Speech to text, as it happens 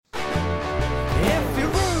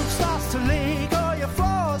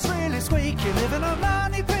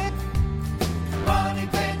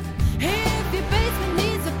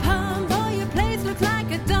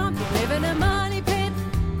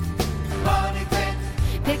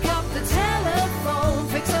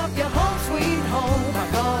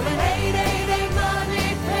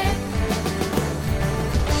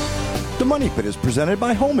Money Pit is presented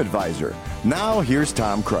by Home Advisor. Now, here's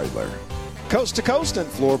Tom Kreitler. Coast to coast and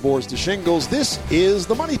floorboards to shingles, this is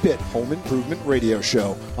the Money Pit Home Improvement Radio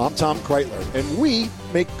Show. I'm Tom Kreitler, and we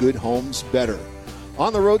make good homes better.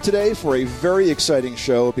 On the road today for a very exciting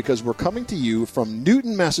show because we're coming to you from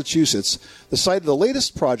Newton, Massachusetts, the site of the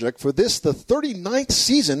latest project for this, the 39th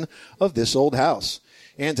season of This Old House.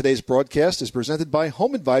 And today's broadcast is presented by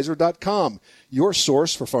HomeAdvisor.com, your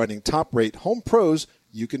source for finding top-rate home pros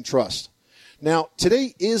you can trust. Now,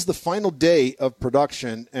 today is the final day of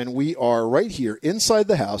production, and we are right here inside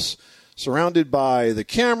the house, surrounded by the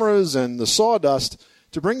cameras and the sawdust,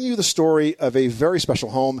 to bring you the story of a very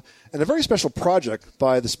special home and a very special project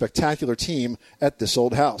by the spectacular team at This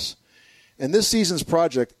Old House. And this season's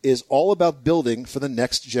project is all about building for the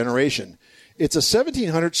next generation. It's a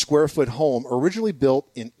 1,700 square foot home originally built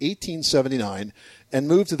in 1879 and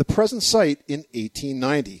moved to the present site in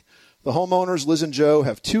 1890. The homeowners, Liz and Joe,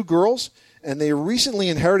 have 2 girls, and they recently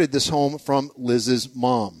inherited this home from Liz's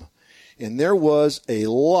mom. And there was a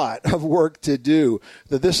lot of work to do.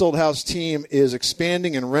 The This Old House team is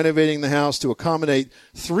expanding and renovating the house to accommodate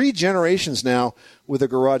 3 generations now, with a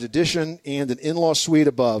garage addition and an in-law suite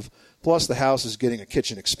above. Plus, the house is getting a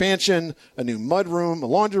kitchen expansion, a new mudroom, a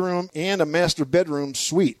laundry room, and a master bedroom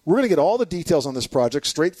suite. We're going to get all the details on this project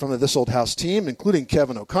straight from the This Old House team, including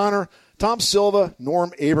Kevin O'Connor, Tom Silva,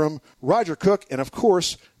 Norm Abram, Roger Cook, and, of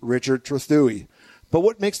course, Richard Trethewey. But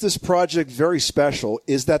what makes this project very special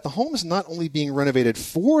is that the home is not only being renovated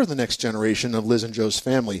for the next generation of Liz and Joe's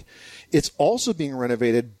family, it's also being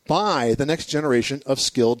renovated by the next generation of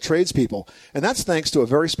skilled tradespeople. And that's thanks to a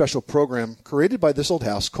very special program created by This Old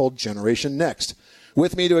House called Generation Next.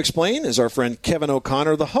 With me to explain is our friend Kevin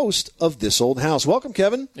O'Connor, the host of This Old House. Welcome,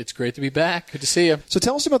 Kevin. It's great to be back. Good to see you. So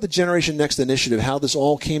tell us about the Generation Next initiative, how this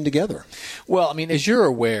all came together. Well, I mean, as you're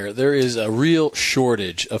aware, there is a real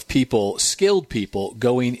shortage of people, skilled people,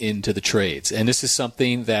 going into the trades. And this is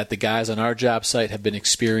something that the guys on our job site have been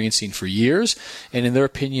experiencing for years. And in their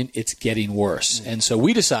opinion, it's getting worse. And so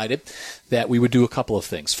we decided that we would do a couple of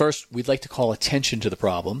things. First, we'd like to call attention to the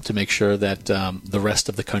problem to make sure that the rest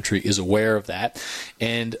of the country is aware of that.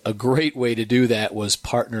 And a great way to do that was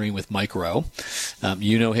partnering with Mike Rowe.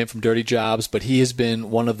 You know him from Dirty Jobs, but he has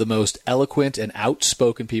been one of the most eloquent and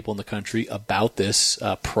outspoken people in the country about this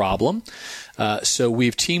problem. So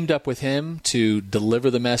we've teamed up with him to deliver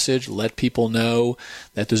the message, let people know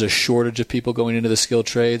that there's a shortage of people going into the skilled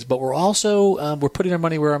trades. But we're also we're putting our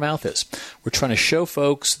money where our mouth is. We're trying to show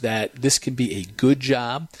folks that this can be a good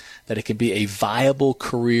job, that it can be a viable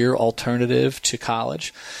career alternative to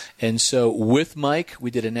college. And so with Mike,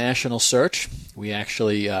 we did a national search. We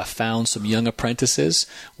actually found some young apprentices.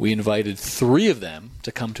 We invited 3 of them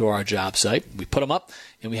to come to our job site. We put them up,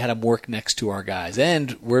 and we had them work next to our guys.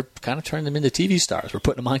 And we're kind of turning them into TV stars. We're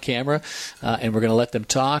putting them on camera, and we're going to let them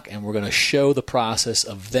talk, and we're going to show the process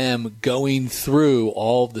of them going through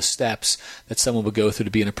all of the steps that someone would go through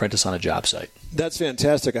to be an apprentice on a job site. That's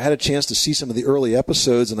fantastic. I had a chance to see some of the early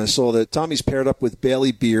episodes, and I saw that Tommy's paired up with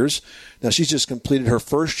Bailey Beers. Now, she's just completed her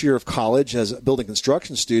first year of college as a building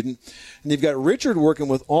construction student. And you've got Richard working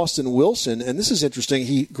with Austin Wilson, and this is interesting.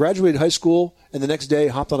 He graduated high school, and the next day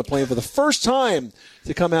hopped on a plane for the first time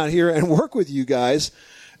to come out here and work with you guys.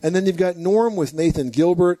 And then you've got Norm with Nathan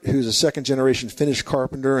Gilbert, who's a second-generation Finnish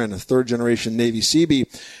carpenter and a third-generation Navy Seabee.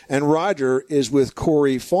 And Roger is with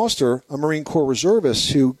Corey Foster, a Marine Corps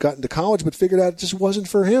reservist who got into college but figured out it just wasn't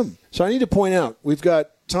for him. So I need to point out, we've got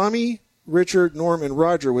Tommy, Richard, Norm, and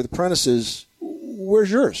Roger with apprentices.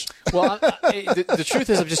 Where's yours? Well, the truth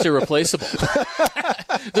is I'm just irreplaceable.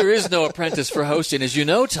 There is no apprentice for hosting, as you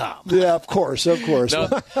know, Tom. Yeah, of course.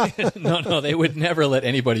 No, they would never let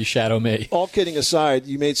anybody shadow me. All kidding aside,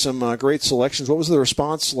 you made some great selections. What was the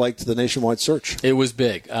response like to the nationwide search? It was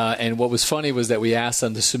big. And what was funny was that we asked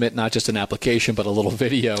them to submit not just an application, but a little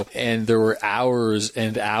video. And there were hours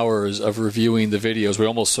and hours of reviewing the videos. We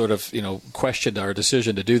almost sort of, questioned our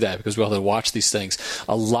decision to do that because we all had to watch these things.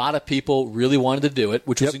 A lot of people really wanted to do it,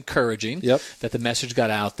 which was encouraging that the message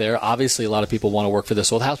got out there. Obviously, a lot of people want to work for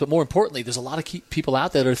This Old House, but more importantly, there's a lot of people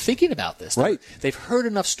out there that are thinking about this. Right. They've heard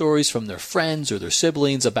enough stories from their friends or their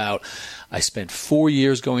siblings about, I spent 4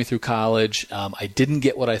 years going through college, I didn't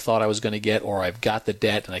get what I thought I was going to get, or I've got the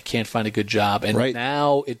debt and I can't find a good job. And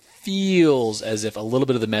now it feels as if a little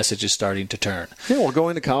bit of the message is starting to turn. Yeah, well,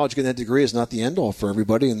 going to college, getting that degree is not the end-all for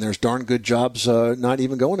everybody, and there's darn good jobs not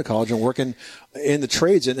even going to college and working in the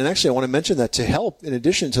trades. And actually, I want to mention that to help, in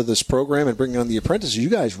addition to this program and bringing on the apprentices, you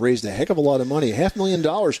guys raised a heck of a lot of money,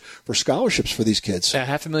 $500,000 for scholarships for these kids.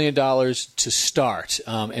 $500,000 to start,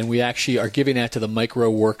 and we actually are giving that to the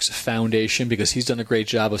MicroWorks Foundation because he's done a great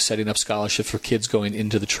job of setting up scholarships for kids going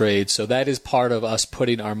into the trade. So that is part of us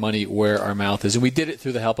putting our money where our mouth is, and we did it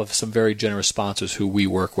through the help of some very generous sponsors who we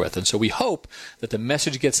work with. And so we hope that the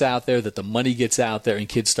message gets out there, that the money gets out there, and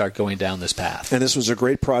kids start going down this path. And this was a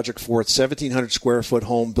great project for it. 1,700 square foot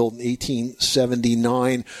home built in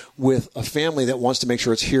 1879 with a family that wants to make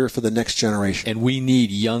sure it's here for the next generation. And we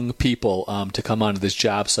need young people to come onto this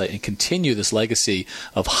job site and continue this legacy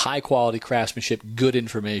of high-quality craftsmanship, good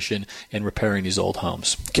information, and repairing these old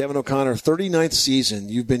homes. Kevin O'Connor, 39th season.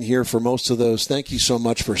 You've been here for most of those. Thank you so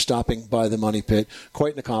much for stopping by the Money Pit.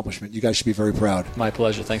 Quite an accomplishment. You guys should be very proud. My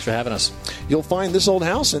pleasure. Thanks for having us. You'll find This Old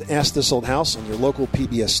House and Ask This Old House on your local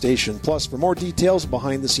PBS station. Plus, for more details,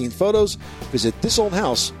 behind-the-scene photos, visit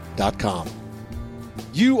thisoldhouse.com.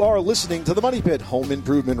 You are listening to the Money Pit Home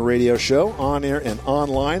Improvement Radio Show, on air and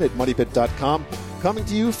online at moneypit.com, coming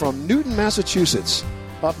to you from Newton, Massachusetts.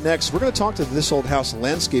 Up next, we're going to talk to This Old House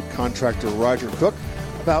landscape contractor Roger Cook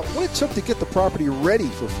about what it took to get the property ready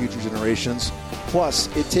for future generations.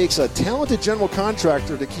 Plus, it takes a talented general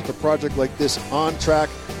contractor to keep a project like this on track,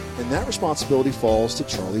 and that responsibility falls to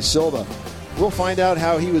Charlie Silva. We'll find out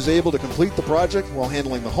how he was able to complete the project while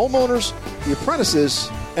handling the homeowners, the apprentices,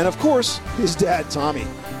 and, of course, his dad, Tommy.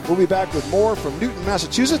 We'll be back with more from Newton,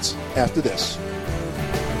 Massachusetts after this.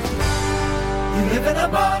 You live in a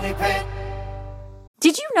money pit.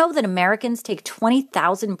 Did you know that Americans take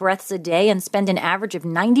 20,000 breaths a day and spend an average of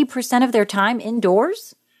 90% of their time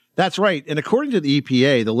indoors? That's right. And according to the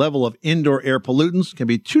EPA, the level of indoor air pollutants can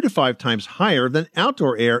be 2 to 5 times higher than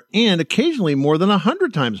outdoor air and occasionally more than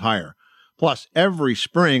 100 times higher. Plus, every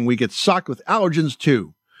spring we get socked with allergens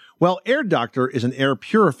too. Well, Air Doctor is an air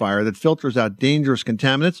purifier that filters out dangerous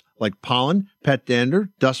contaminants like pollen, pet dander,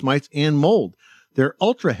 dust mites, and mold. Their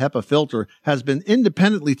Ultra HEPA filter has been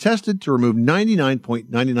independently tested to remove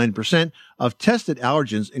 99.99% of tested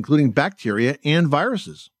allergens, including bacteria and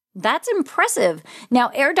viruses. That's impressive.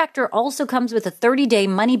 Now, Air Doctor also comes with a 30-day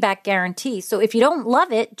money-back guarantee, so if you don't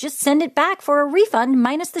love it, just send it back for a refund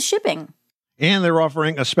minus the shipping. And they're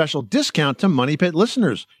offering a special discount to Money Pit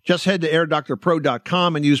listeners. Just head to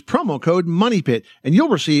airdoctorpro.com and use promo code MONEYPIT, and you'll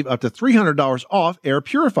receive up to $300 off air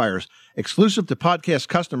purifiers. Exclusive to podcast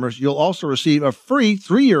customers, you'll also receive a free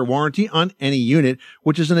 3-year warranty on any unit,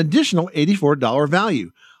 which is an additional $84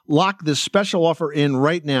 value. Lock this special offer in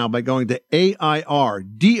right now by going to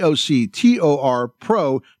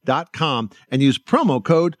airdoctorpro.com and use promo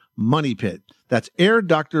code MONEYPIT. That's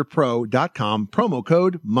airdoctorpro.com, promo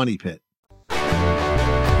code MONEYPIT.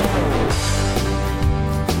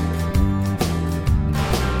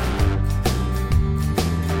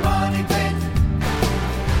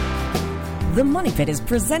 The Money Pit is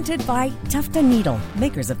presented by Tuft & Needle,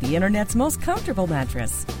 makers of the internet's most comfortable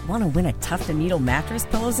mattress. Want to win a Tuft & Needle mattress,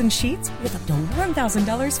 pillows, and sheets with up to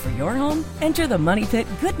 $1,000 for your home? Enter the Money Pit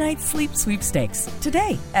Goodnight Sleep Sweepstakes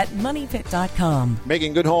today at moneypit.com.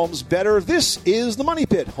 Making good homes better. This is the Money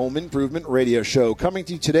Pit Home Improvement Radio Show, coming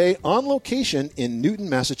to you today on location in Newton,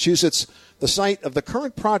 Massachusetts, the site of the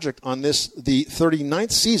current project on this, the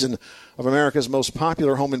 39th season of America's most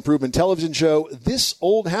popular home improvement television show, This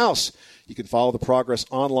Old House. You can follow the progress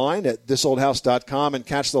online at thisoldhouse.com and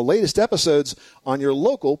catch the latest episodes on your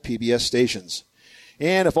local PBS stations.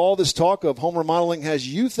 And if all this talk of home remodeling has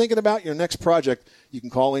you thinking about your next project, you can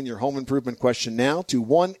call in your home improvement question now to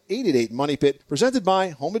 1-888-MONEYPIT, presented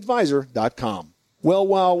by HomeAdvisor.com. Well,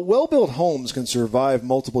 while well-built homes can survive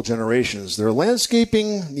multiple generations, their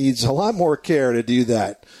landscaping needs a lot more care to do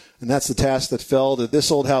that. And that's the task that fell to This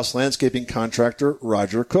Old House landscaping contractor,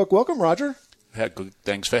 Roger Cook. Welcome, Roger.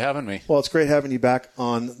 Thanks for having me. Well, it's great having you back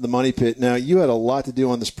on the Money Pit. Now, you had a lot to do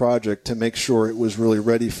on this project to make sure it was really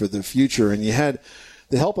ready for the future, and you had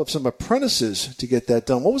the help of some apprentices to get that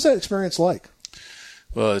done. What was that experience like?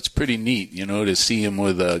 Well, it's pretty neat, to see them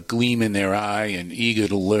with a gleam in their eye and eager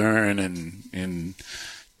to learn and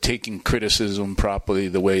taking criticism properly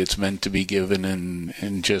the way it's meant to be given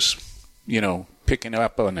and just, picking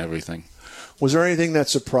up on everything. Was there anything that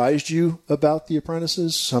surprised you about the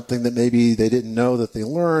apprentices? Something that maybe they didn't know that they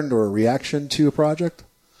learned, or a reaction to a project?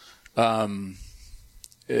 In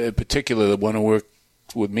particular, the one who worked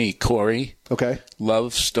with me, Corey,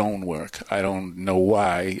 loves stonework. I don't know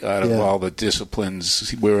why. Out of all the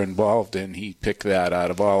disciplines we're involved in, he picked that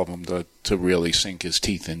out of all of them to really sink his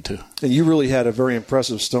teeth into. And you really had a very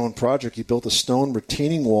impressive stone project. You built a stone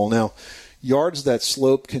retaining wall. Now, yards that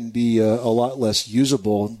slope can be a lot less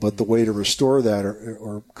usable, but the way to restore that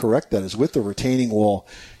or correct that is with the retaining wall.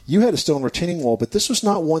 You had a stone retaining wall, but this was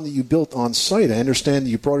not one that you built on site. I understand that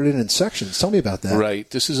you brought it in sections. Tell me about that. Right.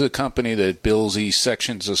 This is a company that builds these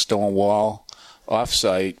sections of stone wall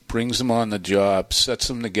off-site, brings them on the job, sets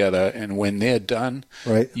them together, and when they're done,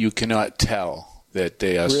 you cannot tell that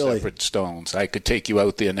they are separate stones. I could take you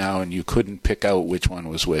out there now, and you couldn't pick out which one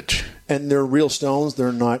was which. And they're real stones?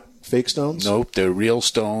 They're not fake stones? Nope. They're real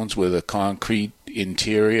stones with a concrete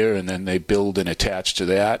interior, and then they build and attach to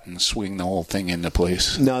that and swing the whole thing into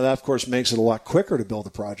place. Now, that, of course, makes it a lot quicker to build a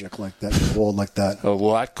project like that, wall like that. A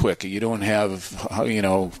lot quicker. You don't have,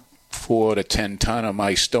 4 to 10 ton of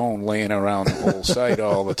my stone laying around the whole site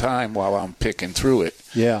all the time while I'm picking through it.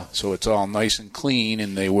 Yeah. So it's all nice and clean,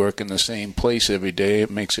 and they work in the same place every day. It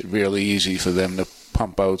makes it really easy for them to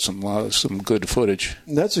pump out some good footage.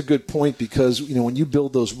 And that's a good point because, when you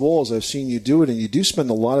build those walls, I've seen you do it, and you do spend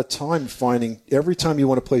a lot of time finding every time you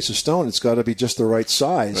want to place a stone, it's got to be just the right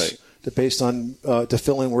size based on to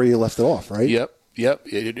fill in where you left it off, right? Yep.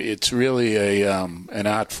 It's really an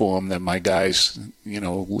art form that my guys,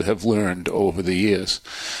 have learned over the years.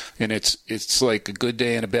 And it's like a good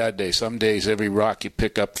day and a bad day. Some days every rock you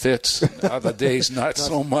pick up fits, other days not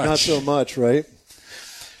so much. Not so much, right?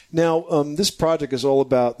 Now, this project is all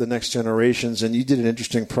about the next generations, and you did an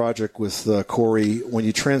interesting project with Corey when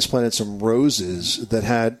you transplanted some roses that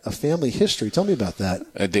had a family history. Tell me about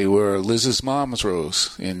that. They were Liz's mom's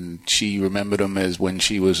rose, and she remembered them as when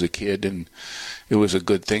she was a kid, and it was a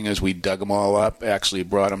good thing as we dug them all up, actually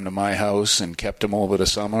brought them to my house and kept them over the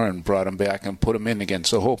summer and brought them back and put them in again.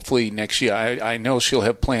 So hopefully next year, I know she'll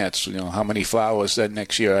have plants. How many flowers that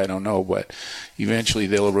next year, I don't know, but eventually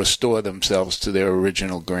they'll restore themselves to their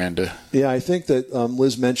original grandeur. Yeah, I think that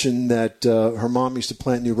Liz mentioned that her mom used to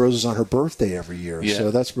plant new roses on her birthday every year,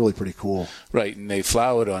 so that's really pretty cool. Right, and they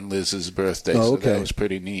flowered on Liz's birthday, so that was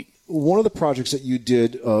pretty neat. One of the projects that you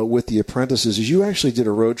did with the apprentices is you actually did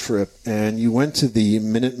a road trip and you went to the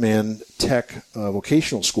Minuteman Tech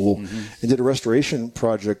Vocational School and did a restoration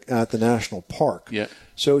project at the National Park. Yeah.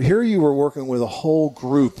 So here you were working with a whole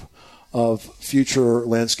group of future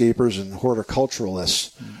landscapers and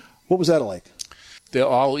horticulturalists. What was that like? They're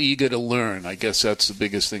all eager to learn. I guess that's the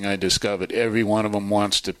biggest thing I discovered. Every one of them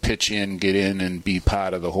wants to pitch in, get in, and be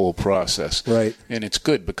part of the whole process. Right. And it's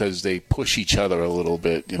good because they push each other a little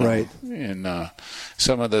bit. Right. And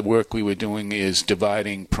some of the work we were doing is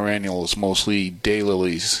dividing perennials, mostly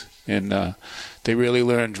daylilies. And they really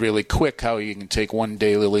learned really quick how you can take one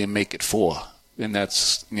daylily and make it 4. And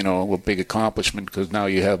that's, a big accomplishment because now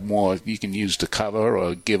you have more you can use to cover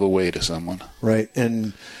or give away to someone. Right.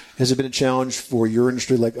 And has it been a challenge for your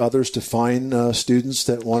industry, like others, to find students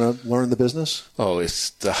that want to learn the business? Oh,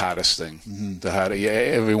 it's the hardest thing.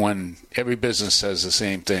 Every business says the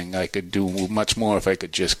same thing. I could do much more if I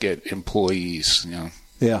could just get employees,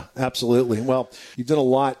 Yeah, absolutely. Well, you've done a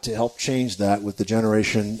lot to help change that with the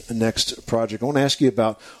Generation Next project. I want to ask you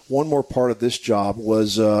about one more part of this job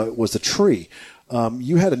was the tree.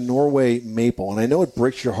 You had a Norway maple, and I know it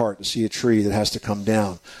breaks your heart to see a tree that has to come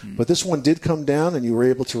down. But this one did come down, and you were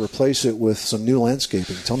able to replace it with some new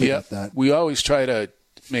landscaping. Tell me about that. We always try to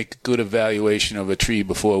make a good evaluation of a tree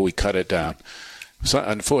before we cut it down. So,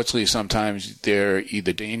 unfortunately, sometimes they're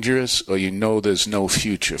either dangerous or there's no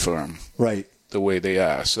future for them. Right. The way they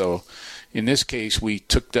are. So in this case, we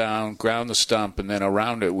took down, ground the stump, and then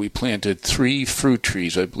around it we planted 3 fruit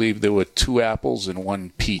trees. I believe there were 2 apples and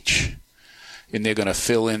 1 peach. And they're going to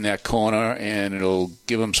fill in that corner, and it'll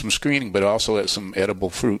give them some screening, but also some edible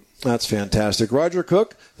fruit. That's fantastic. Roger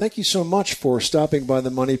Cook, thank you so much for stopping by the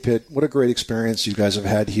Money Pit. What a great experience you guys have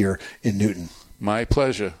had here in Newton. My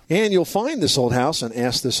pleasure. And you'll find This Old House and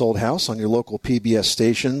Ask This Old House on your local PBS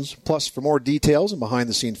stations. Plus, for more details and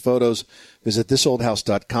behind-the-scenes photos, visit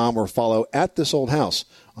thisoldhouse.com or follow @thisoldhouse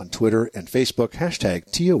on Twitter and Facebook,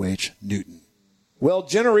 #TOH Newton. Well,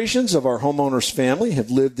 generations of our homeowners' family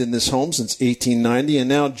have lived in this home since 1890, and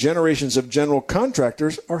now generations of general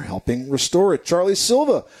contractors are helping restore it. Charlie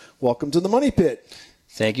Silva, welcome to the Money Pit.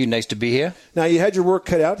 Thank you. Nice to be here. Now, you had your work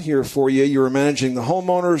cut out here for you. You were managing the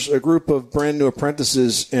homeowners, a group of brand new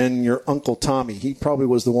apprentices, and your Uncle Tommy. He probably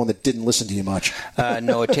was the one that didn't listen to you much.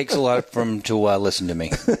 No, it takes a lot for him to listen to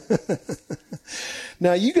me.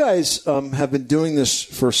 Now, you guys have been doing this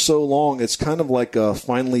for so long. It's kind of like a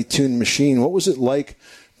finely tuned machine. What was it like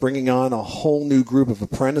bringing on a whole new group of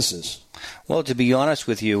apprentices? Well, to be honest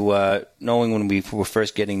with you, knowing when we were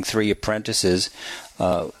first getting 3 apprentices,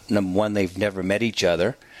 number one, they've never met each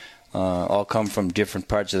other, all come from different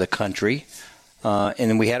parts of the country, and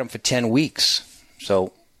then we had them for 10 weeks.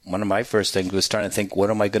 So one of my first things was starting to think, what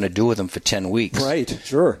am I going to do with them for 10 weeks? Right,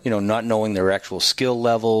 sure. Not knowing their actual skill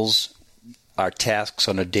levels, our tasks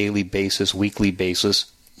on a daily basis, weekly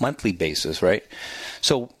basis, monthly basis, right?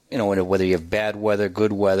 So, whether you have bad weather,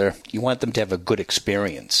 good weather, you want them to have a good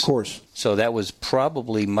experience. Of course. So that was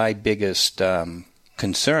probably my biggest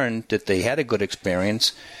concern, that they had a good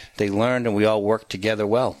experience, they learned, and we all worked together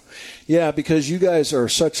well. Yeah, because you guys are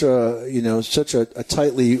such a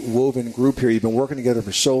tightly woven group here. You've been working together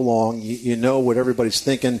for so long. You know what everybody's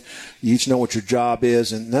thinking. You each know what your job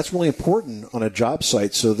is, and that's really important on a job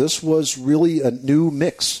site. So this was really a new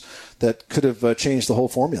mix that could have changed the whole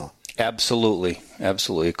formula. Absolutely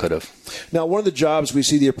it could have. Now, one of the jobs we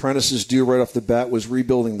see the apprentices do right off the bat was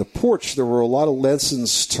rebuilding the porch. There were a lot of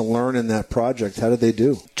lessons to learn in that project. How did they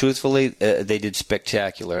do? Truthfully, they did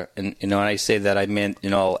spectacular. And, when I say that, I meant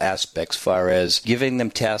in all aspects, far as giving them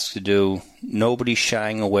tasks to do, nobody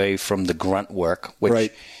shying away from the grunt work, which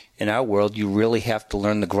right. In our world, you really have to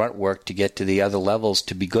learn the grunt work to get to the other levels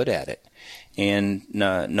to be good at it. And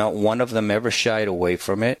not one of them ever shied away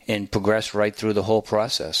from it and progressed right through the whole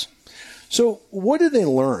process. So what did they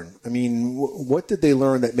learn? I mean, what did they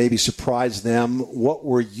learn that maybe surprised them? What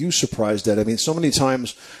were you surprised at? I mean, so many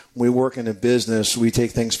times when we work in a business, we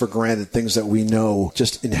take things for granted, things that we know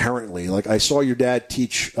just inherently. Like I saw your dad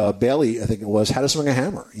teach Bailey, I think it was, how to swing a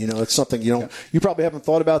hammer. It's something, you probably haven't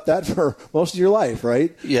thought about that for most of your life,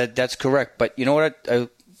 right? Yeah, that's correct. But you know what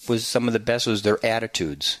was some of the best was their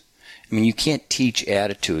attitudes. I mean, you can't teach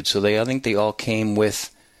attitudes. So I think they all came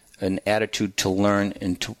with an attitude to learn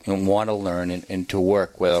and want to learn and to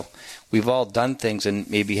work. Well, we've all done things and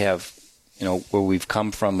maybe have, where we've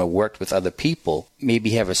come from or worked with other people,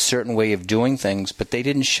 maybe have a certain way of doing things, but they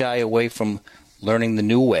didn't shy away from learning the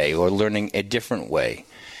new way or learning a different way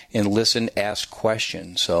and listen, ask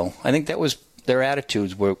questions. So I think that was their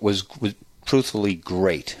attitudes was truthfully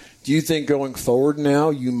great. Do you think going forward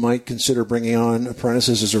now you might consider bringing on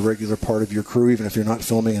apprentices as a regular part of your crew, even if you're not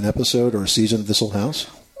filming an episode or a season of This Old House?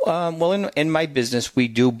 Well, in my business, we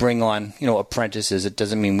do bring on, apprentices. It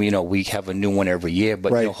doesn't mean we have a new one every year,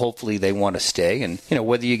 but right. Hopefully they want to stay. And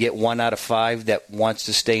whether you get 1 out of 5 that wants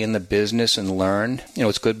to stay in the business and learn,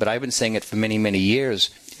 it's good. But I've been saying it for many, many years.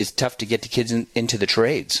 It's tough to get the kids into the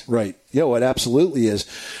trades. Right. Yeah, it absolutely is.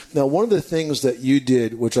 Now, one of the things that you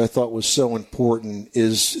did, which I thought was so important,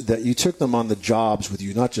 is that you took them on the jobs with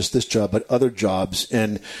you, not just this job, but other jobs.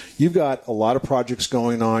 And you've got a lot of projects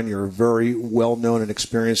going on. You're a very well-known and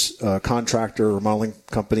experienced contractor or modeling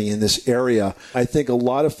company in this area. I think a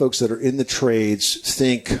lot of folks that are in the trades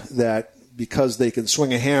think that because they can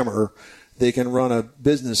swing a hammer, they can run a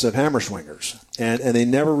business of hammer swingers. And they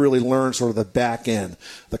never really learn sort of the back end,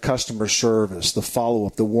 the customer service, the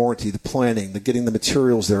follow-up, the warranty, the planning, the getting the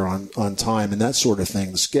materials there on time and that sort of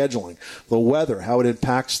thing, the scheduling, the weather, how it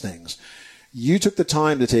impacts things. You took the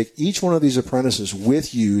time to take each one of these apprentices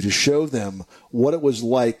with you to show them what it was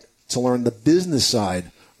like to learn the business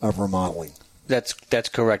side of remodeling. That's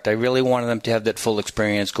correct. I really wanted them to have that full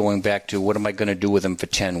experience going back to what am I going to do with them for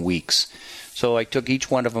 10 weeks. So I took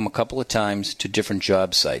each one of them a couple of times to different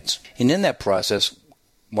job sites. And in that process,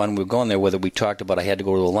 when we were going there, whether we talked about I had to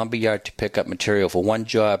go to the lumberyard to pick up material for one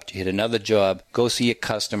job, to hit another job, go see a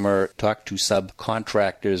customer, talk to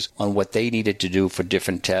subcontractors on what they needed to do for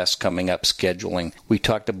different tasks coming up, scheduling. We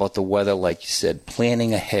talked about the weather, like you said,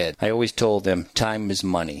 planning ahead. I always told them time is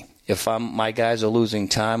money. If my guys are losing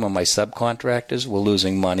time or my subcontractors, we're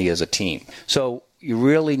losing money as a team. So you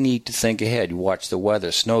really need to think ahead. You watch the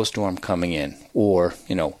weather, snowstorm coming in, or,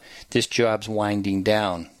 this job's winding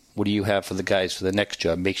down. What do you have for the guys for the next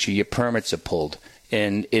job? Make sure your permits are pulled.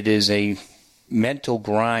 And it is a mental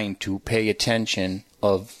grind to pay attention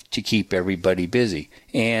to keep everybody busy.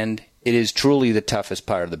 And it is truly the toughest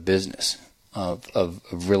part of the business of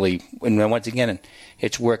really, and once again,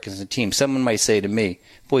 it's work as a team. Someone might say to me,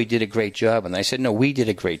 boy, you did a great job. And I said, no, we did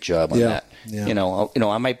a great job on that. Yeah.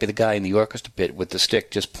 I might be the guy in the orchestra pit with the stick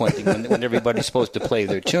just pointing when everybody's supposed to play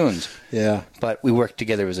their tunes. Yeah. But we worked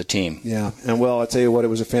together as a team. Yeah. And, well, I'll tell you what, it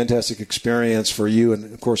was a fantastic experience for you.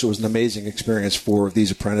 And, of course, it was an amazing experience for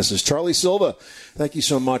these apprentices. Charlie Silva, thank you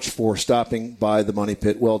so much for stopping by the Money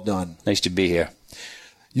Pit. Well done. Nice to be here.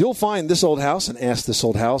 You'll find This Old House and Ask This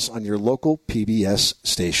Old House on your local PBS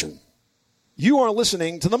station. You are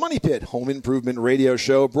listening to the Money Pit Home Improvement Radio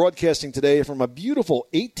Show, broadcasting today from a beautiful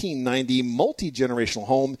 1890 multi-generational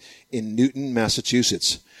home in Newton,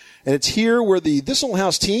 Massachusetts. And it's here where the This Old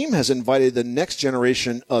House team has invited the next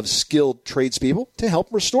generation of skilled tradespeople to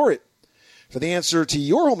help restore it. For the answer to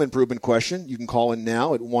your home improvement question, you can call in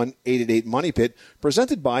now at 1-888-MONEY-PIT,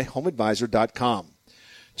 presented by HomeAdvisor.com.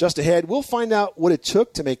 Just ahead, we'll find out what it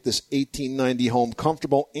took to make this 1890 home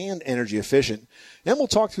comfortable and energy efficient. And we'll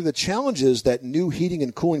talk through the challenges that new heating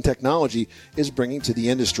and cooling technology is bringing to the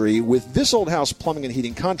industry with This Old House plumbing and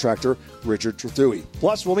heating contractor, Richard Trethewey.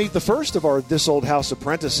 Plus, we'll meet the first of our This Old House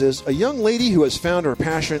apprentices, a young lady who has found her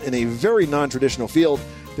passion in a very non-traditional field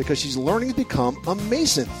because she's learning to become a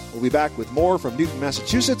mason. We'll be back with more from Newton,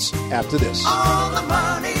 Massachusetts after this. On the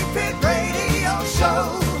Money Pit Radio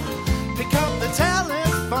Show, pick up the telephone,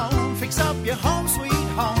 fix up your home sweet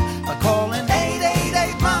home, a calling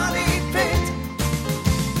 888-MONEY-PIT.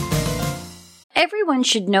 Everyone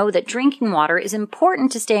should know that drinking water is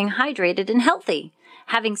important to staying hydrated and healthy.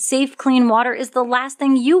 Having safe, clean water is the last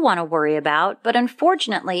thing you want to worry about, but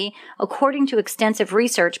unfortunately, according to extensive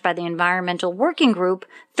research by the Environmental Working Group,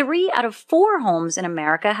 3 out of 4 homes in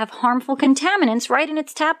America have harmful contaminants right in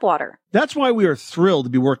its tap water. That's why we are thrilled to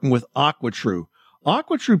be working with AquaTrue.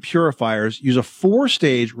 AquaTrue purifiers use a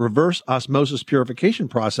 4-stage reverse osmosis purification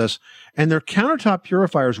process, and their countertop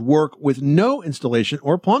purifiers work with no installation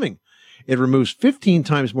or plumbing. It removes 15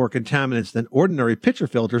 times more contaminants than ordinary pitcher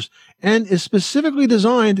filters and is specifically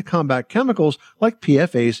designed to combat chemicals like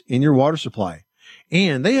PFAS in your water supply.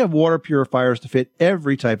 And they have water purifiers to fit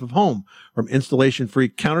every type of home, from installation-free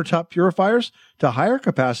countertop purifiers to higher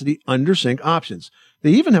capacity under-sink options.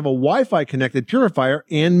 They even have a Wi-Fi connected purifier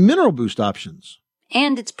and mineral boost options.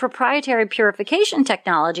 And its proprietary purification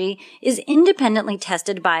technology is independently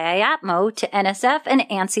tested by IAPMO to NSF and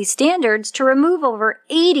ANSI standards to remove over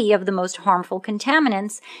 80 of the most harmful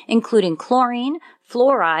contaminants, including chlorine,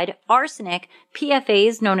 fluoride, arsenic,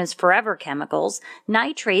 PFAS known as forever chemicals,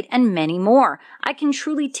 nitrate, and many more. I can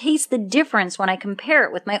truly taste the difference when I compare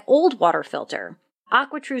it with my old water filter.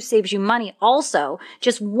 AquaTrue saves you money also.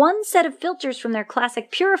 Just one set of filters from their classic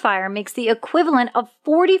purifier makes the equivalent of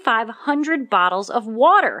 4,500 bottles of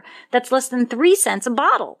water. That's less than 3 cents a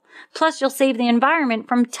bottle. Plus, you'll save the environment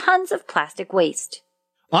from tons of plastic waste.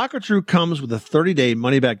 AquaTrue comes with a 30-day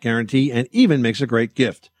money-back guarantee and even makes a great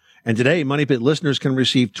gift. And today, Money Pit listeners can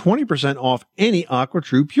receive 20% off any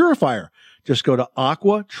AquaTrue purifier. Just go to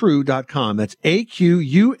aquatrue.com. That's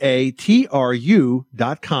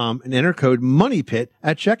AQUATRU.com and enter code MONEYPIT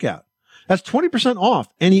at checkout. That's 20% off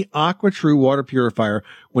any AquaTrue water purifier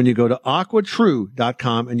when you go to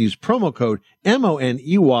aquatrue.com and use promo code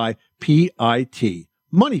MONEYPIT.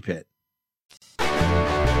 Money Pit.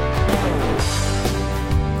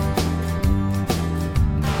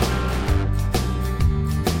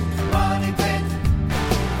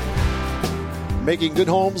 Making good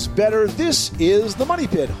homes better. This is the Money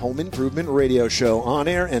Pit Home Improvement Radio Show, on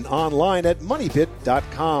air and online at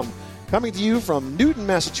moneypit.com. Coming to you from Newton,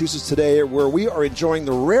 Massachusetts today, where we are enjoying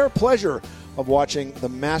the rare pleasure of watching the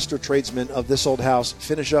master tradesmen of This Old House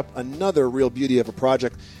finish up another real beauty of a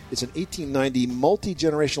project. It's an 1890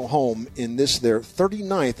 multi-generational home in this, their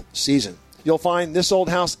 39th season. You'll find This Old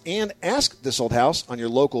House and Ask This Old House on your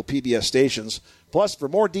local PBS stations. Plus, for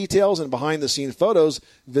more details and behind-the-scenes photos,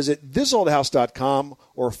 visit thisoldhouse.com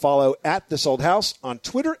or follow @thisoldhouse on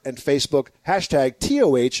Twitter and Facebook,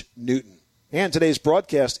 #TOHNewton. And today's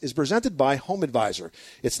broadcast is presented by Home Advisor.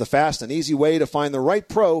 It's the fast and easy way to find the right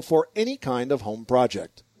pro for any kind of home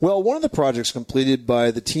project. Well, one of the projects completed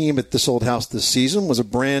by the team at This Old House this season was a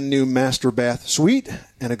brand new master bath suite,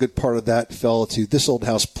 and a good part of that fell to This Old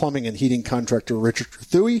House plumbing and heating contractor Richard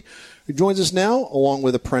Trethewey, who joins us now along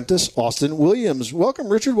with apprentice Austin Williams. Welcome,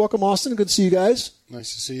 Richard. Welcome, Austin. Good to see you guys.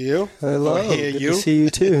 Nice to see you. Hello. Good to see you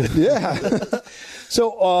too. Yeah.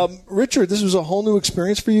 So, Richard, this was a whole new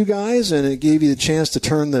experience for you guys, and it gave you the chance to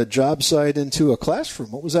turn the job site into a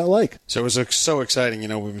classroom. What was that like? So it was so exciting. You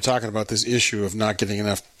know, we've been talking about this issue of not getting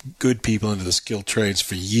enough good people into the skilled trades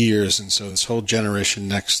for years, and so this whole Generation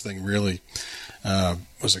Next thing really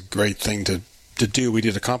was a great thing to do. We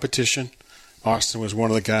did a competition. Austin was one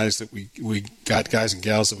of the guys that we got, guys and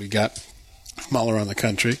gals that we got from all around the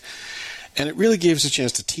country. And it really gave us a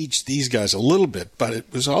chance to teach these guys a little bit, but it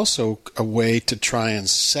was also a way to try and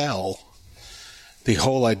sell the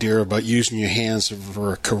whole idea about using your hands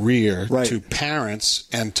for a career to parents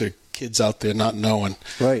and to kids out there not knowing.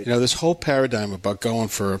 Right. You know, this whole paradigm about going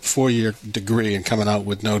for a 4-year degree and coming out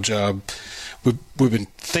with no job, we've been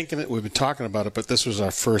thinking it, we've been talking about it, but this was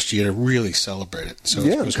our first year to really celebrate it. So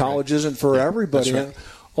yeah, it was college great. isn't for everybody. That's right.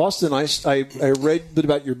 Austin, I read a bit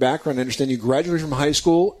about your background. I understand you graduated from high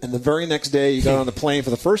school, and the very next day you got on the plane for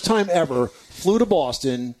the first time ever, flew to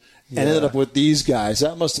Boston, and ended up with these guys.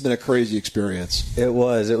 That must have been a crazy experience. It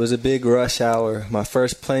was. It was a big rush hour. My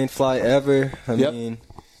first plane flight ever. I mean,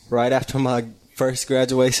 right after my first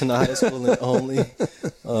graduation of high school and only.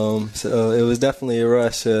 So it was definitely a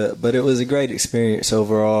rush, but it was a great experience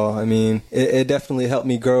overall. I mean, it definitely helped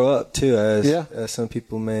me grow up too, as some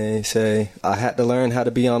people may say. I had to learn how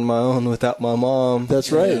to be on my own without my mom.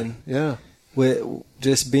 That's right. And with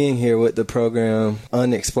just being here with the program,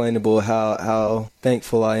 unexplainable how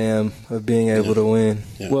thankful I am of being able to win.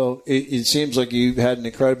 Well, it seems like you've had an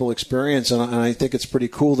incredible experience, and I think it's pretty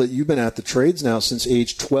cool that you've been at the trades now since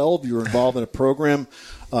age 12. You were involved in a program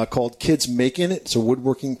called Kids Making It. It's a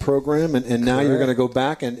woodworking program, and now you're going to go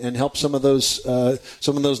back and help some of those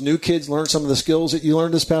new kids learn some of the skills that you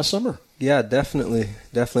learned this past summer. Yeah, definitely.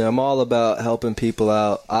 I'm all about helping people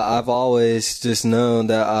out. I've always just known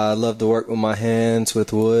that I love to work with my hands,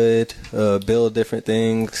 with wood, build different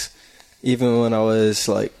things. Even when I was,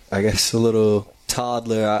 like, I guess a little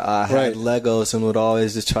toddler, I had Legos and would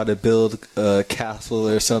always just try to build a castle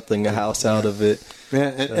or something, a house out of it. Yeah,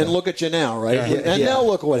 and look at you now, right? Now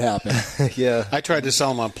look what happened. I tried to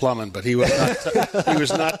sell him on plumbing, but he was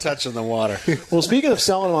not touching the water. Well, speaking of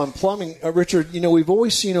selling on plumbing, Richard, we've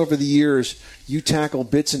always seen over the years you tackle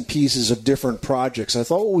bits and pieces of different projects. I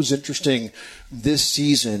thought what was interesting this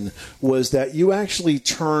season was that you actually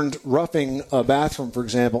turned roughing a bathroom, for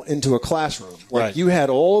example, into a classroom. Like you had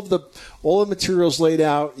all the materials laid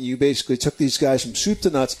out. You basically took these guys from soup to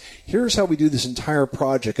nuts. Here's how we do this entire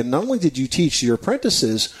project. And not only did you teach your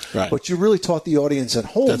apprentices, but you really taught the audience at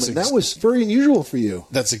home. And that was very unusual for you.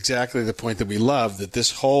 That's exactly the point that we love, that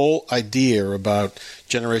this whole idea about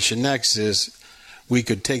Generation Next is we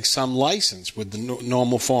could take some license with the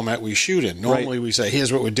normal format we shoot in. Normally we say,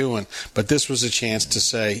 here's what we're doing. But this was a chance to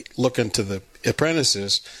say, look into the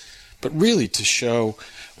apprentices, but really to show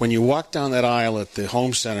when you walk down that aisle at the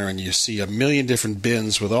home center and you see a million different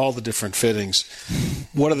bins with all the different fittings,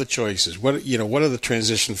 what are the choices? What are the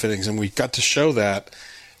transition fittings? And we got to show that,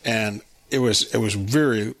 and it was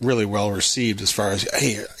very, really well received as far as,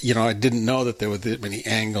 hey, I didn't know that there were that many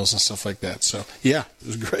angles and stuff like that. So, yeah, it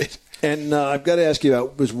was great. And I've got to ask you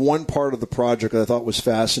about, was one part of the project that I thought was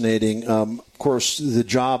fascinating. Of course, the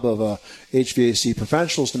job of a HVAC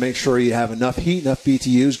professional is to make sure you have enough heat, enough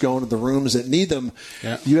BTUs going to the rooms that need them.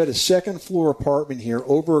 Yeah. You had a second-floor apartment here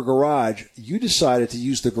over a garage. You decided to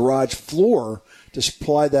use the garage floor to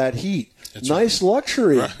supply that heat. That's nice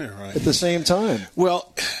luxury at the same time.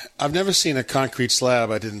 Well, I've never seen a concrete slab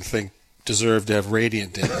I didn't think deserved to have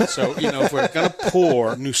radiant in it. So, if we're going to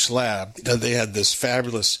pour a new slab, they had this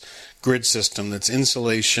fabulous grid system that's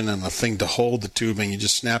insulation and a thing to hold the tubing. You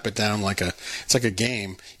just snap it down it's like a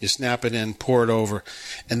game. You snap it in, pour it over,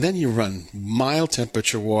 and then you run mild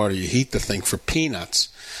temperature water. You heat the thing for peanuts.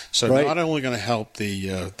 So not only going to help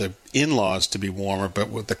the in-laws to be warmer, but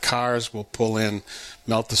with the cars will pull in,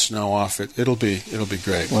 melt the snow off. It'll be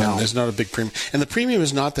great. Wow. And there's not a big premium, and the premium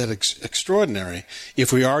is not that extraordinary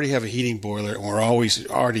if we already have a heating boiler and we're always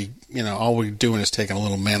already all we're doing is taking a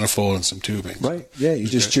little manifold and some tubing. Right. Yeah. You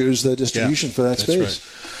just choose the distribution for that space. Right.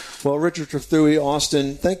 Well, Richard Trethewey,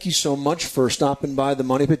 Austin, thank you so much for stopping by the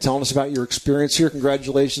Money Pit, telling us about your experience here.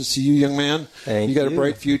 Congratulations to you, young man. Thank you. You got a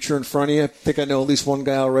bright future in front of you. I think I know at least one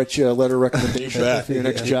guy will write you a letter of recommendation for your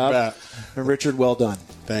next job. And Richard, well done.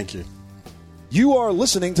 Thank you. You are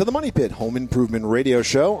listening to the Money Pit Home Improvement Radio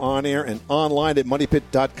Show, on air and online at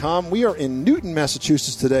moneypit.com. We are in Newton,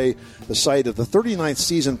 Massachusetts today, the site of the 39th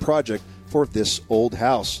season project for This Old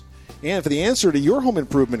House. And for the answer to your home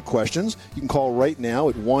improvement questions, you can call right now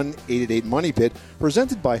at 1-888-MONEYPIT,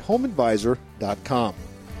 presented by HomeAdvisor.com.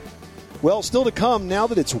 Well, still to come, now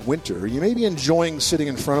that it's winter, you may be enjoying sitting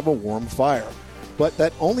in front of a warm fire. But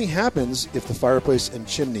that only happens if the fireplace and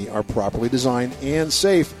chimney are properly designed and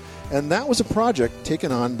safe. And that was a project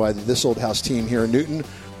taken on by the This Old House team here in Newton.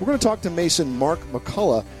 We're going to talk to Mason Mark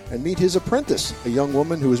McCullough and meet his apprentice, a young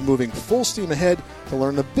woman who is moving full steam ahead to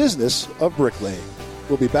learn the business of bricklaying.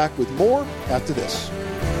 We'll be back with more after this.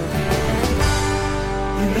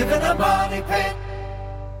 You live in a money pit.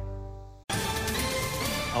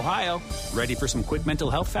 Ohio, ready for some quick mental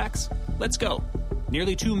health facts? Let's go.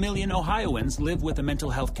 Nearly 2 million Ohioans live with a mental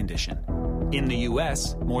health condition. In the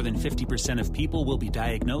U.S., more than 50% of people will be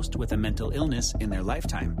diagnosed with a mental illness in their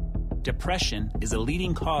lifetime. Depression is a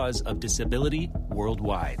leading cause of disability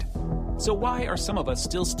worldwide. So why are some of us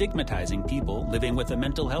still stigmatizing people living with a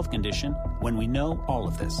mental health condition when we know all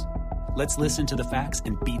of this? Let's listen to the facts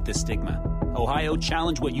and beat the stigma. Ohio,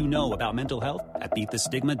 challenge what you know about mental health at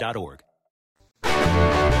beatthestigma.org.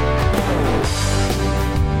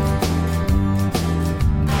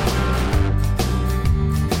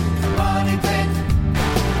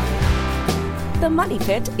 The Money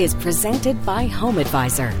Pit is presented by Home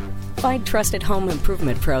Advisor. Find trusted home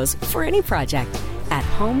improvement pros for any project. at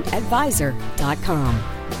homeadvisor.com.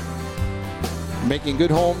 Making good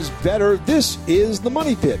homes better. This is the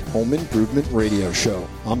Money Pit Home Improvement Radio Show.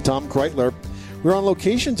 I'm Tom Kreitler. We're on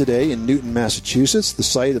location today in Newton, Massachusetts, the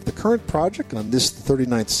site of the current project on this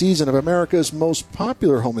 39th season of America's most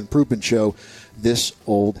popular home improvement show, This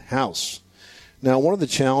Old House. Now, one of the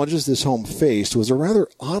challenges this home faced was a rather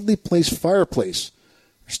oddly placed fireplace.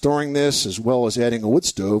 Restoring this, as well as adding a wood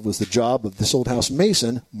stove, was the job of This Old House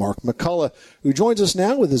mason, Mark McCullough, who joins us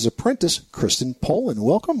now with his apprentice, Kristen Poland.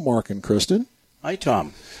 Welcome, Mark and Kristen. Hi,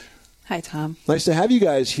 Tom. Hi, Tom. Nice to have you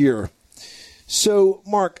guys here. So,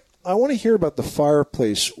 Mark, I want to hear about the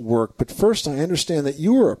fireplace work, but first I understand that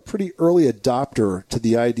you were a pretty early adopter to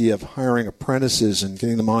the idea of hiring apprentices and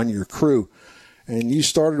getting them on your crew. And you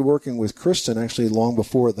started working with Kristen actually long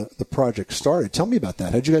before the project started. Tell me about that.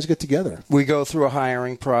 How did you guys get together? We go through a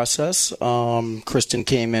hiring process. Kristen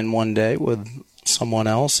came in one day with someone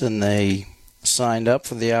else, and they signed up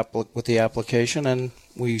for with the application, and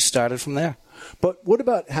we started from there. But what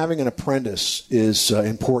about having an apprentice is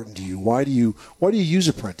important to you? Why do you use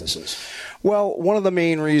apprentices? Well, one of the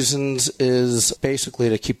main reasons is basically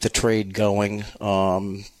to keep the trade going.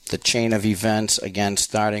 The chain of events, again,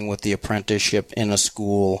 starting with the apprenticeship in a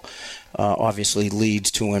school, obviously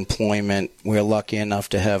leads to employment. We're lucky enough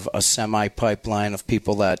to have a semi-pipeline of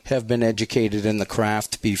people that have been educated in the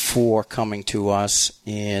craft before coming to us.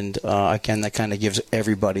 And again, that kind of gives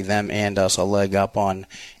everybody, them and us, a leg up on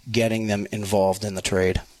getting them involved in the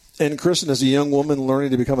trade. And Kristen, as a young woman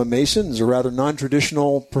learning to become a mason, is a rather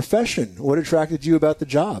non-traditional profession. What attracted you about the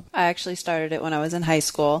job? I actually started it when I was in high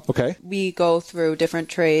school. Okay. We go through different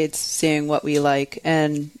trades, seeing what we like,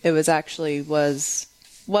 and it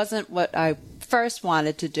wasn't what I first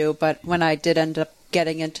wanted to do, but when I did end up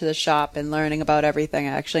getting into the shop and learning about everything,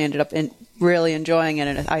 I actually ended up really enjoying it,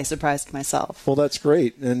 and I surprised myself. Well, that's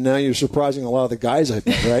great. And now you're surprising a lot of the guys, I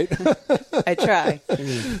bet, right? I try.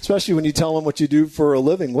 Especially when you tell them what you do for a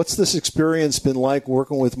living. What's this experience been like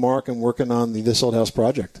working with Mark and working on the This Old House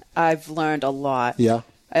project? I've learned a lot. Yeah.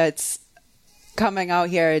 It's coming out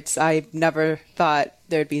here, I never thought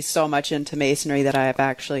there'd be so much into masonry that I have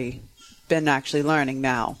been learning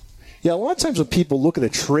now. Yeah, a lot of times when people look at a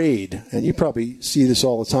trade, and you probably see this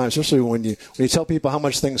all the time, especially when you tell people how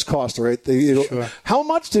much things cost, right? Sure. How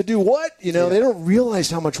much to do what? They don't realize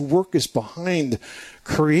how much work is behind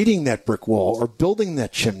creating that brick wall or building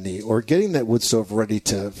that chimney or getting that wood stove ready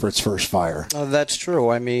for its first fire. That's true.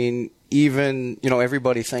 I mean, even,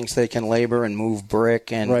 everybody thinks they can labor and move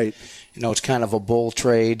brick, and, right. It's kind of a bull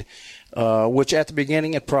trade. Which at the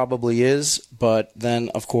beginning it probably is, but then,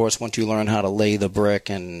 of course, once you learn how to lay the brick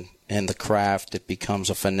and the craft, it becomes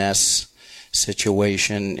a finesse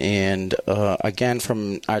situation. And again,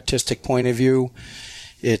 from an artistic point of view,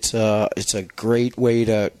 it's a great way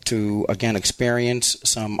to again experience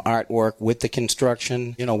some artwork with the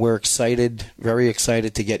construction. We're very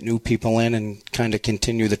excited to get new people in and kind of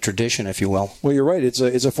continue the tradition, if you will. Well, you're right. It's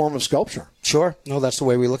a form of sculpture. Sure. No, that's the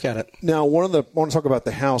way we look at it. Now, I want to talk about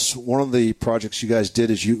the house. One of the projects you guys did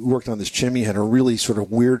is you worked on this chimney. You had a really sort of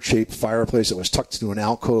weird-shaped fireplace that was tucked into an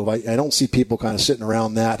alcove. I don't see people kind of sitting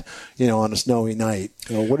around that, on a snowy night.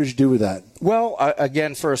 What did you do with that? Well,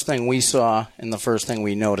 again, first thing we saw and the first thing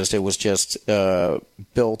we noticed, it was just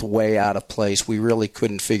built way out of place. We really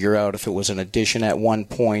couldn't figure out if it was an addition at one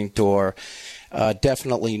point or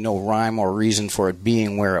definitely no rhyme or reason for it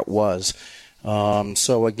being where it was.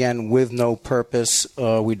 So again, with no purpose,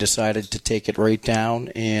 we decided to take it right down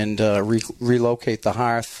and relocate the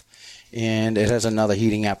hearth. And it has another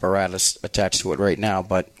heating apparatus attached to it right now,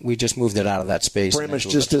 but we just moved it out of that space. Pretty much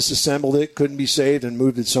just disassembled it, couldn't be saved, and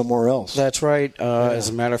moved it somewhere else. That's right. As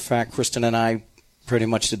a matter of fact, Kristen and I pretty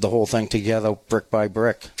much did the whole thing together, brick by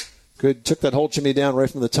brick. Good. Took that whole chimney down right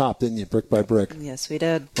from the top, didn't you, brick by brick? Yes, we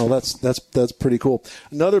did. Well, that's pretty cool.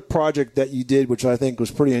 Another project that you did, which I think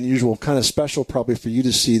was pretty unusual, kind of special probably for you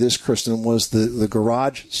to see this, Kristen, was the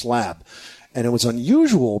garage slab. And it was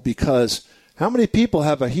unusual because how many people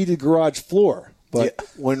have a heated garage floor? But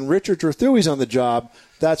when Richard Terthui's on the job,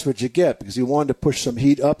 that's what you get because he wanted to push some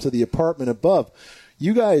heat up to the apartment above.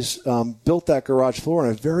 You guys built that garage floor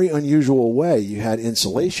in a very unusual way. You had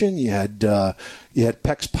insulation. You had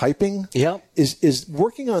PEX piping. Yeah. Is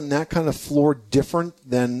working on that kind of floor different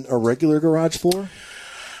than a regular garage floor?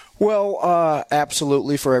 Well,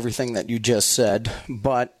 absolutely for everything that you just said.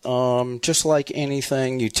 But just like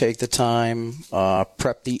anything, you take the time,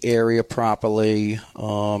 prep the area properly.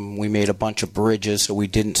 We made a bunch of bridges so we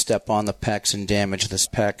didn't step on the PEX and damage the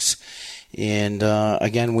PEX. And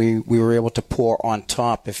again, we were able to pour on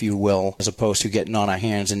top, if you will, as opposed to getting on our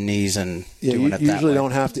hands and knees and doing it that way. You usually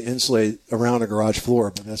don't have to insulate around a garage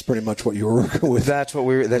floor, but that's pretty much what you were working with. That's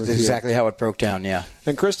exactly how it broke down, yeah.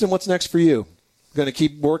 And Kristen, what's next for you? Going to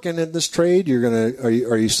keep working in this trade? Are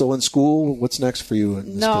you still in school? What's next for you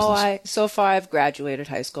in this business? So far I've graduated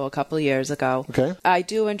high school a couple of years ago. Okay. I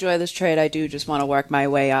do enjoy this trade. I do just want to work my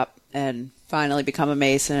way up and finally become a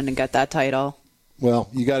mason and get that title. Well,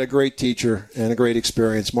 you got a great teacher and a great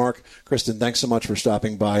experience. Mark, Kristen, thanks so much for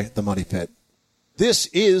stopping by the Money Pit. This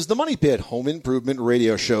is the Money Pit Home Improvement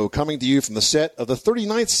Radio Show, coming to you from the set of the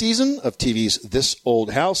 39th season of TV's This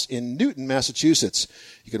Old House in Newton, Massachusetts.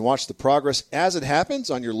 You can watch the progress as it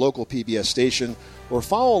happens on your local PBS station or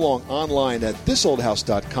follow along online at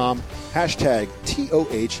thisoldhouse.com,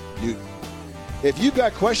 #TOH Newton. If you've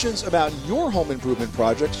got questions about your home improvement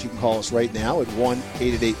projects, you can call us right now at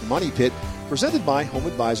 1-888-MONEY-PIT, presented by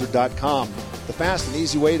HomeAdvisor.com. The fast and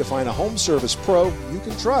easy way to find a home service pro you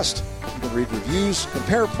can trust. You can read reviews,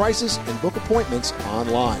 compare prices, and book appointments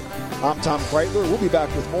online. I'm Tom Kreitler. We'll be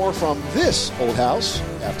back with more from This Old House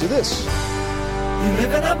after this. You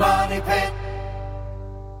live in a money pit.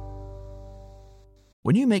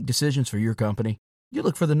 When you make decisions for your company, you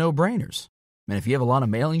look for the no-brainers. And if you have a lot of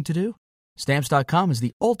mailing to do, Stamps.com is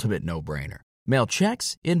the ultimate no-brainer. Mail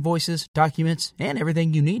checks, invoices, documents, and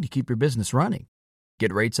everything you need to keep your business running.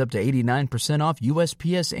 Get rates up to 89% off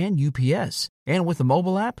USPS and UPS. And with the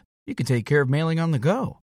mobile app, you can take care of mailing on the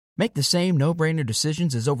go. Make the same no-brainer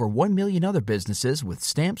decisions as over 1 million other businesses with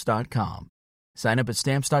Stamps.com. Sign up at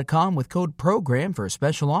Stamps.com with code PROGRAM for a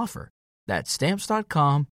special offer. That's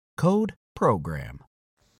Stamps.com, code PROGRAM.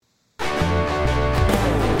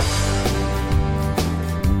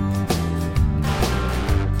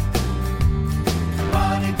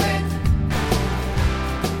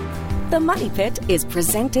 The Money Pit is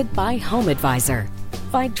presented by Home Advisor.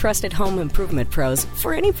 Find trusted home improvement pros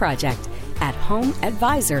for any project at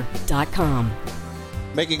HomeAdvisor.com.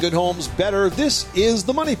 Making good homes better. This is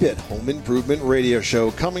the Money Pit Home Improvement Radio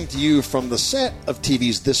Show, coming to you from the set of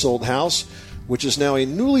TV's This Old House, which is now a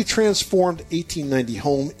newly transformed 1890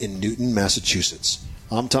 home in Newton, Massachusetts.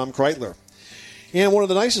 I'm Tom Kreitler. And one of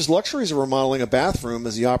the nicest luxuries of remodeling a bathroom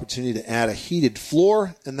is the opportunity to add a heated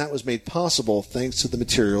floor, and that was made possible thanks to the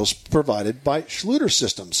materials provided by Schluter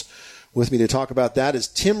Systems. With me to talk about that is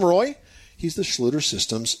Tim Roy. He's the Schluter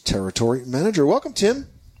Systems Territory Manager. Welcome, Tim.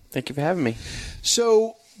 Thank you for having me.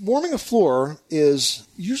 So, warming a floor is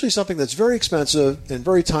usually something that's very expensive and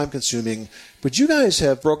very time-consuming, but you guys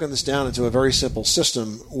have broken this down into a very simple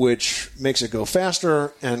system which makes it go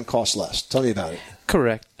faster and cost less. Tell me about it.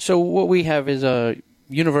 Correct. So what we have is a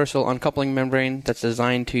universal uncoupling membrane that's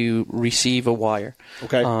designed to receive a wire.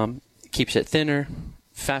 Okay. Keeps it thinner,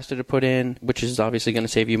 faster to put in, which is obviously going to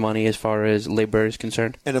save you money as far as labor is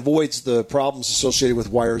concerned. And avoids the problems associated with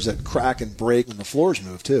wires that crack and break when the floors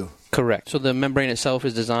move, too. Correct. So the membrane itself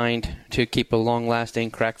is designed to keep a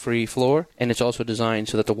long-lasting, crack-free floor, and it's also designed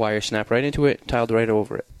so that the wires snap right into it, tiled right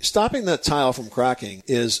over it. Stopping that tile from cracking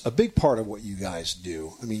is a big part of what you guys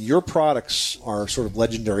do. I mean, your products are sort of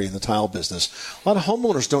legendary in the tile business. A lot of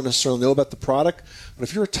homeowners don't necessarily know about the product, but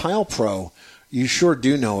if you're a tile pro, you sure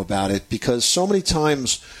do know about it, because so many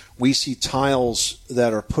times we see tiles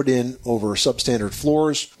that are put in over substandard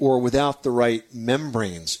floors or without the right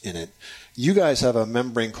membranes in it. You guys have a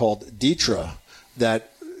membrane called Ditra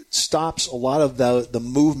that stops a lot of the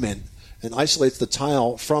movement and isolates the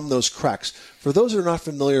tile from those cracks. For those who are not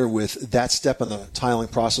familiar with that step in the tiling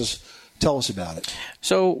process, tell us about it.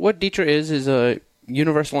 So what Ditra is a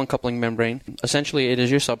universal uncoupling membrane. Essentially, it is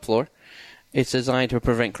your subfloor. It's designed to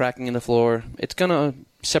prevent cracking in the floor. It's going to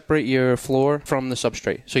separate your floor from the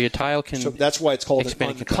substrate. So your tile can... So that's why it's called an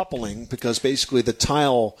uncoupling, because basically the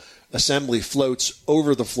tile assembly floats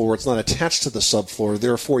over the floor. It's not attached to the subfloor.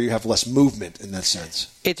 Therefore, you have less movement in that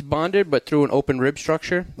sense. It's bonded, but through an open rib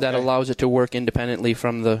structure that allows it to work independently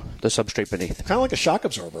from the substrate beneath. Kind of like a shock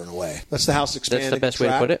absorber in a way. That's the house expand. That's the best way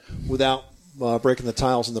to put it. Without breaking the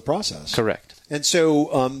tiles in the process. Correct. And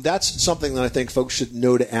so that's something that I think folks should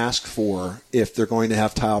know to ask for if they're going to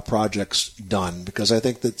have tile projects done, because I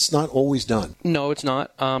think that's not always done. No, it's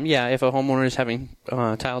not. If a homeowner is having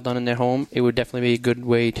tile done in their home, it would definitely be a good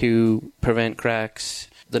way to prevent cracks.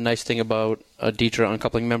 The nice thing about a Ditra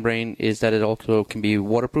uncoupling membrane is that it also can be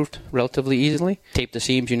waterproofed relatively easily. Tape the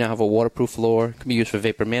seams, you now have a waterproof floor. It can be used for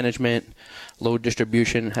vapor management, load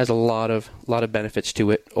distribution. Has a lot of benefits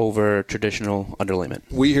to it over traditional underlayment.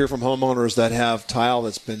 We hear from homeowners that have tile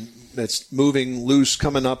that's moving loose,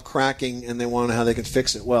 coming up, cracking, and they want to know how they can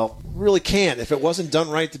fix it. Well, really can't. If it wasn't done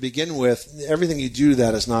right to begin with, everything you do to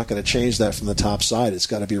that is not going to change that from the top side. It's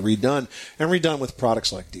got to be redone, and redone with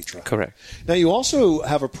products like Ditra. Correct. Now, you also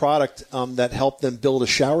have a product that helped them build a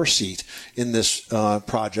shower seat in this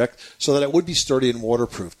project so that it would be sturdy and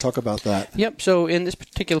waterproof. Talk about that. Yep. So in this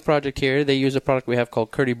particular project here, they use a product we have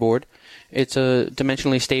called Curdy board. It's a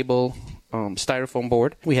dimensionally stable styrofoam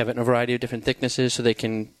board. We have it in a variety of different thicknesses, so they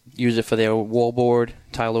can use it for their wall board,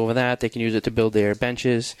 tile over that. They can use it to build their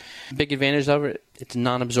benches. Big advantage of it, it's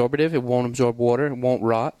non-absorbative. It won't absorb water. It won't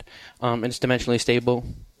rot. And it's dimensionally stable,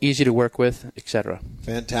 easy to work with, etc.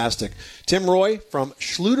 Fantastic. Tim Roy from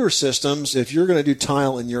Schluter Systems. If you're going to do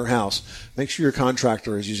tile in your house, make sure your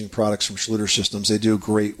contractor is using products from Schluter Systems. They do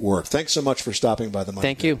great work. Thanks so much for stopping by the Money Pit.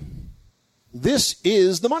 Thank you. This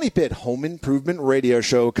is the Money Pit Home Improvement Radio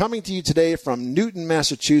Show, coming to you today from Newton,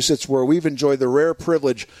 Massachusetts, where we've enjoyed the rare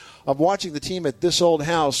privilege of watching the team at This Old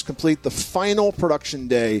House complete the final production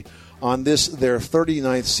day on this, their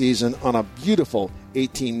 39th season on a beautiful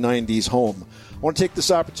 1890s home. I want to take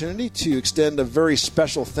this opportunity to extend a very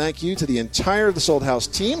special thank you to the entire This Old House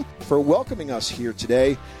team for welcoming us here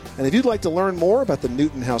today. And if you'd like to learn more about the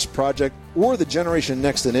Newton House Project or the Generation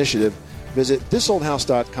Next Initiative, visit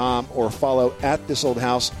thisoldhouse.com or follow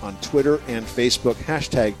 @thisoldhouse on Twitter and Facebook,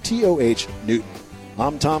 #TOHNewton.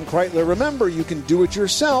 I'm Tom Kreitler. Remember, you can do it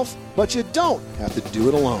yourself, but you don't have to do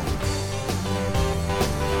it alone.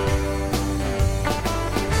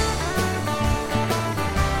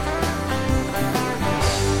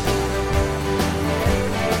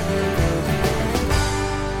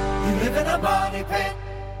 You live in a money pit.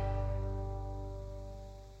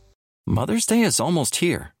 Mother's Day is almost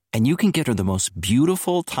here, and you can get her the most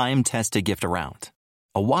beautiful time-tested gift around.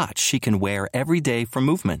 A watch she can wear every day from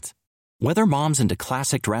Movement. Whether mom's into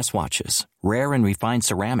classic dress watches, rare and refined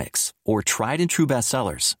ceramics, or tried-and-true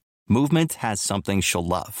bestsellers, Movement has something she'll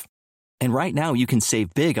love. And right now you can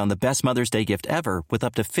save big on the best Mother's Day gift ever with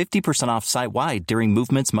up to 50% off site-wide during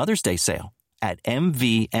Movement's Mother's Day sale at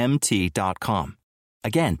MVMT.com.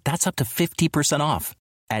 Again, that's up to 50% off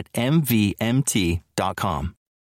at MVMT.com.